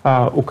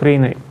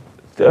Украины.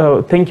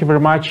 Thank you very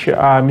much,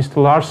 Mr.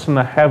 Larsen.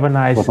 Have a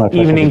nice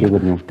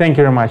evening. Thank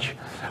you very much.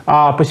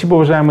 Спасибо,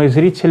 уважаемые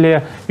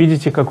зрители.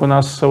 Видите, как у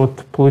нас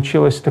вот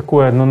получилось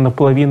такое, ну,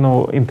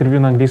 наполовину интервью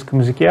на английском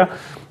языке.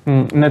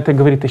 Это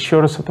говорит еще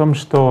раз о том,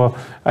 что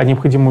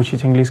необходимо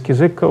учить английский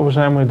язык,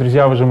 уважаемые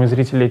друзья, уважаемые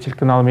зрители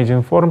телеканала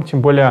Медиаинформ.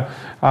 Тем более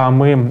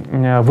мы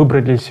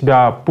выбрали для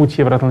себя путь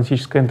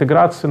евроатлантической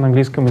интеграции. На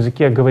английском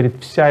языке говорит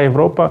вся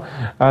Европа,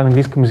 на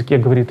английском языке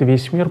говорит и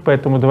весь мир,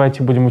 поэтому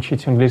давайте будем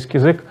учить английский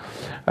язык.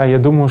 Я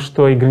думаю,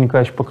 что Игорь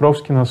Николаевич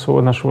Покровский,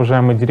 наш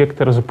уважаемый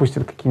директор,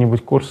 запустит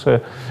какие-нибудь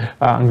курсы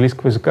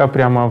английского языка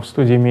прямо в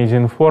студии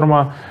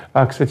Медиаинформа.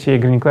 Кстати,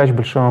 Игорь Николаевич,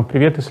 большой вам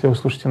привет, если вы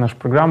слушаете нашу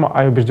программу,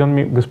 а я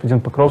убежден,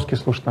 господин Покровский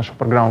слушает нашу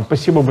программу.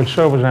 Спасибо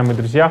большое, уважаемые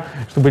друзья,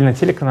 что были на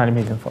телеканале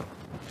Медиаинформ.